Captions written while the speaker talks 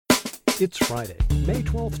It's Friday, May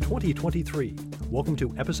 12th, 2023. Welcome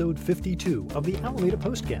to episode 52 of the Alameda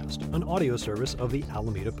Postcast, an audio service of the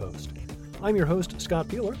Alameda Post. I'm your host, Scott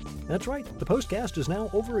Peeler. That's right, the Postcast is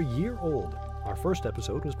now over a year old. Our first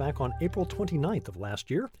episode was back on April 29th of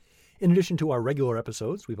last year. In addition to our regular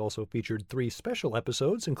episodes, we've also featured 3 special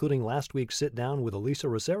episodes, including last week's sit-down with Elisa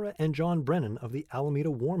Rosera and John Brennan of the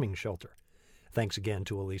Alameda Warming Shelter. Thanks again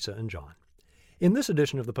to Elisa and John. In this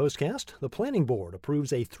edition of the Postcast, the Planning Board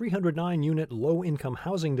approves a 309-unit low-income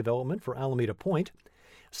housing development for Alameda Point.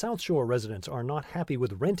 South Shore residents are not happy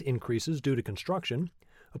with rent increases due to construction.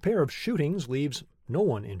 A pair of shootings leaves no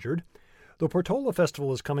one injured. The Portola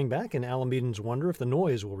Festival is coming back, and Alamedans wonder if the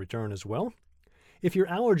noise will return as well. If your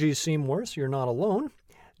allergies seem worse, you're not alone.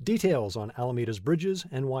 Details on Alameda's bridges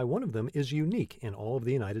and why one of them is unique in all of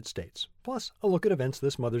the United States. Plus, a look at events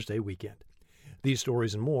this Mother's Day weekend. These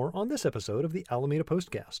stories and more on this episode of the Alameda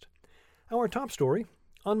Postcast. Our top story: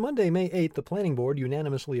 on Monday, May 8th, the Planning Board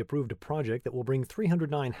unanimously approved a project that will bring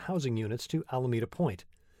 309 housing units to Alameda Point.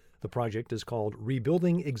 The project is called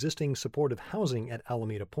Rebuilding Existing Supportive Housing at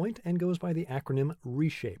Alameda Point and goes by the acronym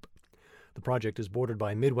RESHAPE. The project is bordered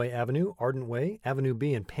by Midway Avenue, Ardent Way, Avenue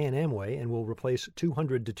B, and Pan Am Way and will replace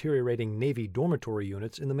 200 deteriorating Navy dormitory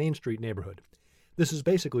units in the Main Street neighborhood. This is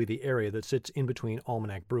basically the area that sits in between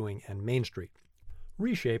Almanac Brewing and Main Street.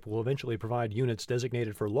 RESHAPE will eventually provide units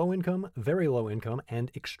designated for low-income, very low-income,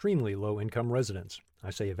 and extremely low-income residents. I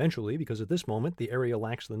say eventually because at this moment the area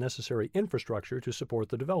lacks the necessary infrastructure to support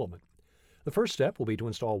the development. The first step will be to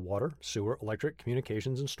install water, sewer, electric,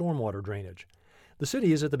 communications, and stormwater drainage. The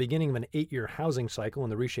city is at the beginning of an 8-year housing cycle,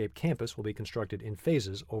 and the RESHAPE campus will be constructed in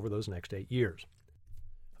phases over those next 8 years.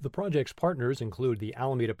 The project's partners include the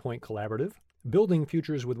Alameda Point Collaborative, Building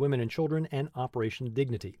Futures with Women and Children, and Operation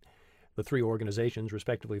Dignity. The 3 organizations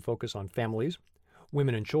respectively focus on families,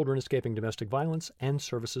 women and children escaping domestic violence, and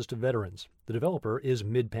services to veterans. The developer is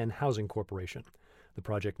Mid-Penn Housing Corporation. The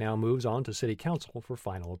project now moves on to City Council for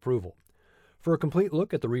final approval. For a complete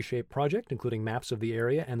look at the RESHAPE project, including maps of the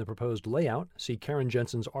area and the proposed layout, see Karen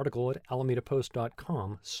Jensen's article at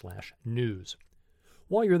alamedapost.com/news.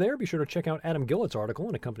 While you're there, be sure to check out Adam Gillett's article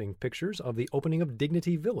and accompanying pictures of the opening of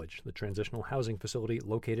Dignity Village, the transitional housing facility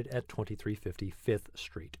located at 2350 5th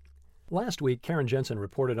Street. Last week, Karen Jensen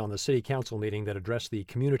reported on the City Council meeting that addressed the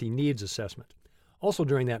Community Needs Assessment. Also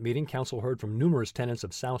during that meeting, Council heard from numerous tenants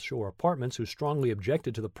of South Shore Apartments who strongly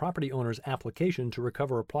objected to the property owner's application to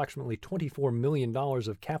recover approximately $24 million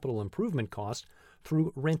of capital improvement costs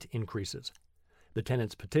through rent increases. The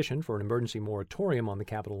tenants petitioned for an emergency moratorium on the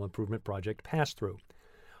capital improvement project pass-through.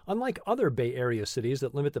 Unlike other Bay Area cities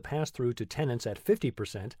that limit the pass-through to tenants at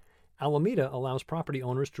 50%, Alameda allows property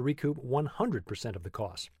owners to recoup 100% of the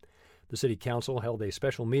costs. The City Council held a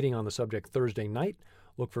special meeting on the subject Thursday night.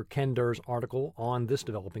 Look for Ken Durr's article on this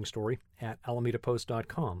developing story at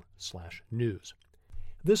alamedapost.com/news.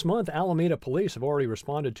 This month, Alameda police have already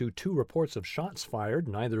responded to 2 reports of shots fired.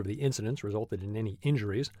 Neither of the incidents resulted in any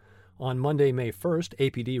injuries. On Monday, May 1st,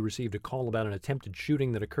 APD received a call about an attempted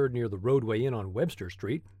shooting that occurred near the Roadway Inn on Webster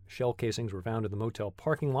Street. Shell casings were found in the motel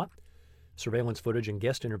parking lot. Surveillance footage and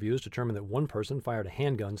guest interviews determined that one person fired a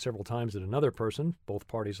handgun several times at another person. Both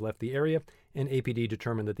parties left the area, and APD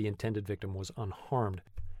determined that the intended victim was unharmed.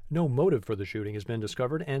 No motive for the shooting has been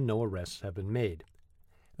discovered, and no arrests have been made.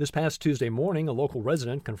 This past Tuesday morning, a local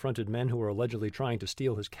resident confronted men who were allegedly trying to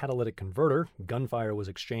steal his catalytic converter. Gunfire was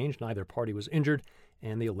exchanged, neither party was injured,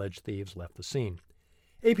 and the alleged thieves left the scene.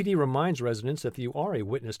 APD reminds residents that if you are a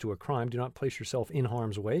witness to a crime, do not place yourself in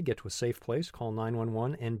harm's way. Get to a safe place, call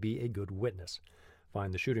 911, and be a good witness.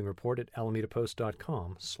 Find the shooting report at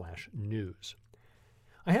alamedapost.com/news.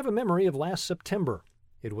 I have a memory of last September.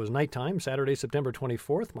 It was nighttime, Saturday, September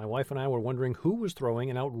 24th. My wife and I were wondering who was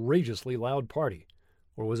throwing an outrageously loud party.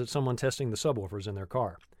 Or was it someone testing the subwoofers in their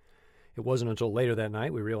car? It wasn't until later that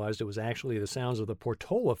night we realized it was actually the sounds of the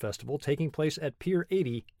Portola Festival taking place at Pier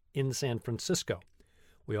 80 in San Francisco.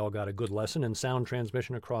 We all got a good lesson in sound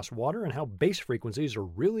transmission across water and how bass frequencies are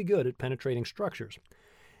really good at penetrating structures.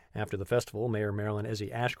 After the festival, Mayor Marilyn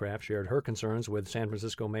Ezzy Ashcraft shared her concerns with San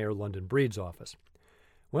Francisco Mayor London Breed's office.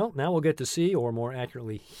 Well, now we'll get to see, or more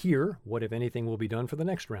accurately hear, what, if anything, will be done for the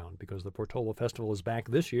next round, because the Portola Festival is back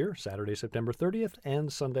this year, Saturday, September 30th,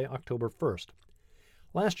 and Sunday, October 1st.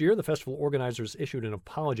 Last year, the festival organizers issued an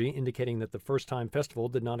apology indicating that the first-time festival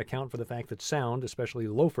did not account for the fact that sound, especially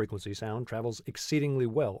low-frequency sound, travels exceedingly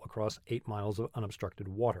well across 8 miles of unobstructed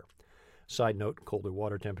water. Side note, colder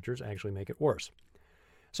water temperatures actually make it worse.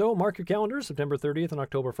 So mark your calendars, September 30th and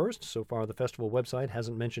October 1st. So far, the festival website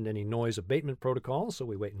hasn't mentioned any noise abatement protocols, so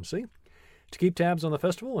we wait and see. To keep tabs on the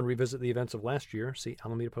festival and revisit the events of last year, see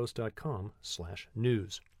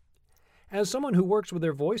alamedapost.com/news. As someone who works with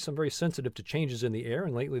their voice, I'm very sensitive to changes in the air,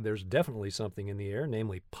 and lately there's definitely something in the air,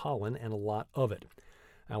 namely pollen, and a lot of it.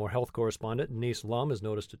 Our health correspondent, Denise Lum, has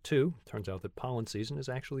noticed it too. Turns out that pollen season is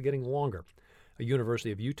actually getting longer. A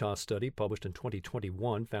University of Utah study published in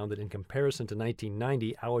 2021 found that in comparison to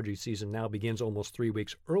 1990, allergy season now begins almost 3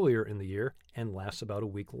 weeks earlier in the year and lasts about a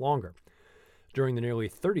week longer. During the nearly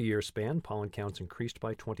 30-year span, pollen counts increased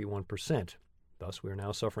by 21%. Thus, we are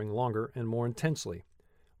now suffering longer and more intensely.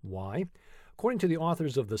 Why? According to the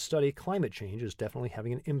authors of the study, climate change is definitely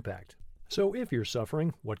having an impact. So if you're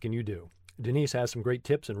suffering, what can you do? Denise has some great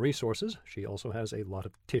tips and resources. She also has a lot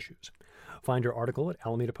of tissues. Find her article at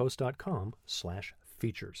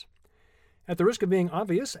alamedapost.com/features. At the risk of being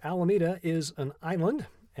obvious, Alameda is an island,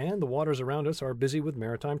 and the waters around us are busy with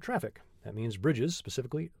maritime traffic. That means bridges,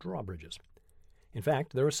 specifically drawbridges. In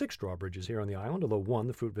fact, there are 6 drawbridges here on the island, although one,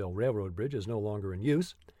 the Fruitvale Railroad Bridge, is no longer in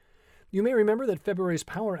use. You may remember that February's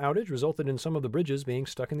power outage resulted in some of the bridges being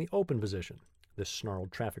stuck in the open position. This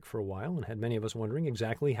snarled traffic for a while and had many of us wondering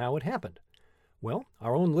exactly how it happened. Well,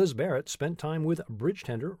 our own Liz Barrett spent time with bridge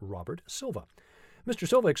tender Robert Silva. Mr.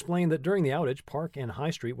 Silva explained that during the outage, Park and High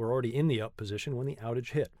Street were already in the up position when the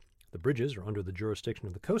outage hit. The bridges are under the jurisdiction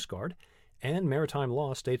of the Coast Guard, and maritime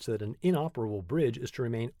law states that an inoperable bridge is to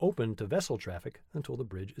remain open to vessel traffic until the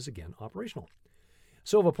bridge is again operational.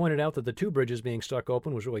 Silva pointed out that the 2 bridges being stuck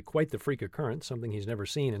open was really quite the freak occurrence, something he's never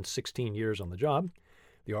seen in 16 years on the job.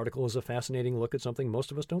 The article is a fascinating look at something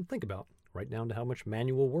most of us don't think about, right down to how much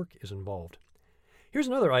manual work is involved. Here's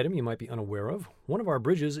another item you might be unaware of. One of our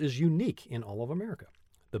bridges is unique in all of America.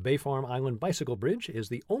 The Bay Farm Island Bicycle Bridge is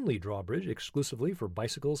the only drawbridge exclusively for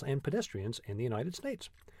bicycles and pedestrians in the United States.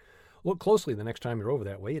 Look closely the next time you're over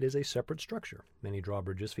that way. It is a separate structure. Many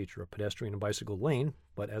drawbridges feature a pedestrian and bicycle lane,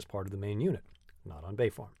 but as part of the main unit, not on Bay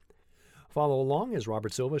Farm. Follow along as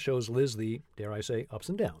Robert Silva shows Liz the, dare I say, ups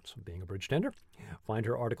and downs of being a bridge tender. Find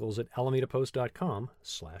her articles at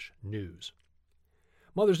alamedapost.com/news.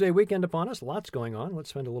 Mother's Day weekend upon us, lots going on. Let's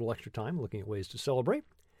spend a little extra time looking at ways to celebrate.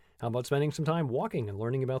 How about spending some time walking and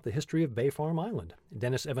learning about the history of Bay Farm Island?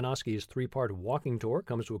 Dennis Evanosky's 3-part walking tour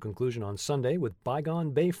comes to a conclusion on Sunday with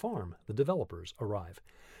Bygone Bay Farm. The developers arrive.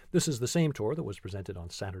 This is the same tour that was presented on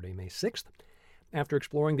Saturday, May 6th. After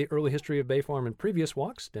exploring the early history of Bay Farm in previous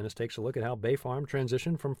walks, Dennis takes a look at how Bay Farm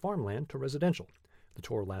transitioned from farmland to residential. The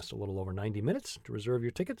tour lasts a little over 90 minutes. To reserve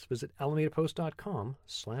your tickets, visit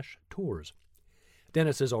alamedapost.com/tours.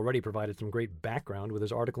 Dennis has already provided some great background with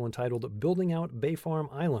his article entitled Building Out Bay Farm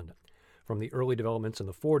Island. From the early developments in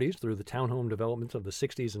the 40s through the townhome developments of the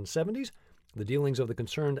 60s and 70s, the dealings of the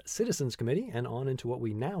Concerned Citizens Committee, and on into what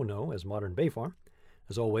we now know as modern Bay Farm.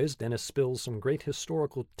 As always, Dennis spills some great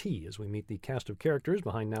historical tea as we meet the cast of characters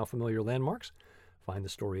behind now familiar landmarks. Find the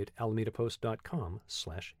story at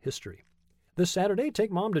alamedapost.com/history. This Saturday,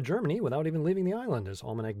 take Mom to Germany without even leaving the island as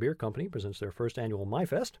Almanac Beer Company presents their first annual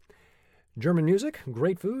MyFest. German music,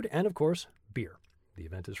 great food, and of course, beer. The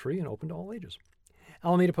event is free and open to all ages.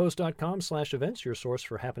 alamedapost.com/events, your source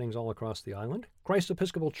for happenings all across the island. Christ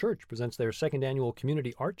Episcopal Church presents their second annual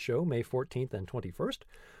Community Art Show May 14th and 21st,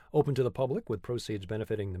 open to the public with proceeds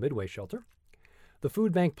benefiting the Midway Shelter. The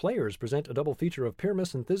Food Bank Players present a double feature of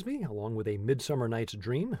Pyramus and Thisbe, along with A Midsummer Night's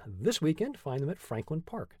Dream. This weekend, find them at Franklin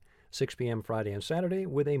Park, 6 p.m. Friday and Saturday,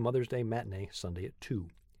 with a Mother's Day matinee Sunday at 2.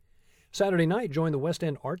 Saturday night, join the West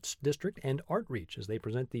End Arts District and Art Reach as they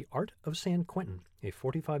present The Art of San Quentin, a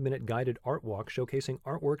 45-minute guided art walk showcasing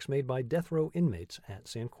artworks made by death row inmates at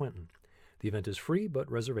San Quentin. The event is free,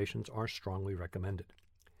 but reservations are strongly recommended.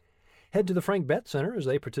 Head to the Frank Bett Center as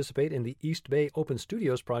they participate in the East Bay Open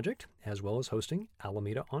Studios project, as well as hosting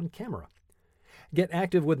Alameda on Camera. Get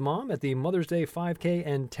active with Mom at the Mother's Day 5K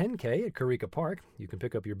and 10K at Eureka Park. You can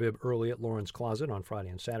pick up your bib early at Lauren's Closet on Friday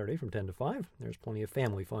and Saturday from 10 to 5. There's plenty of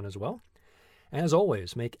family fun as well. As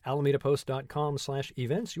always, make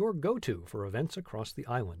alamedapost.com/events your go-to for events across the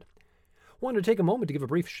island. Wanted to take a moment to give a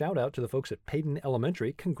brief shout-out to the folks at Payton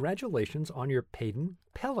Elementary. Congratulations on your Payton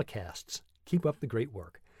Pelicasts. Keep up the great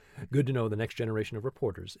work. Good to know the next generation of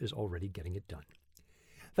reporters is already getting it done.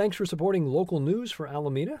 Thanks for supporting local news for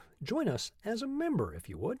Alameda. Join us as a member, if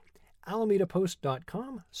you would.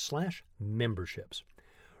 alamedapost.com/memberships.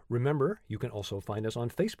 Remember, you can also find us on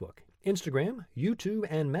Facebook, Instagram, YouTube,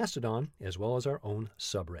 and Mastodon, as well as our own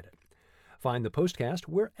subreddit. Find the Postcast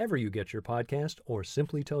wherever you get your podcast, or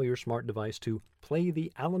simply tell your smart device to play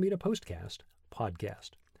the Alameda Postcast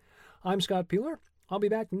podcast. I'm Scott Peeler. I'll be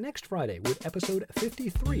back next Friday with episode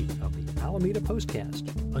 53 of the Alameda Postcast.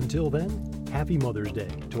 Until then, happy Mother's Day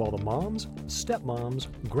to all the moms, stepmoms,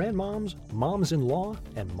 grandmoms, moms-in-law,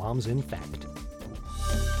 and moms-in-fact.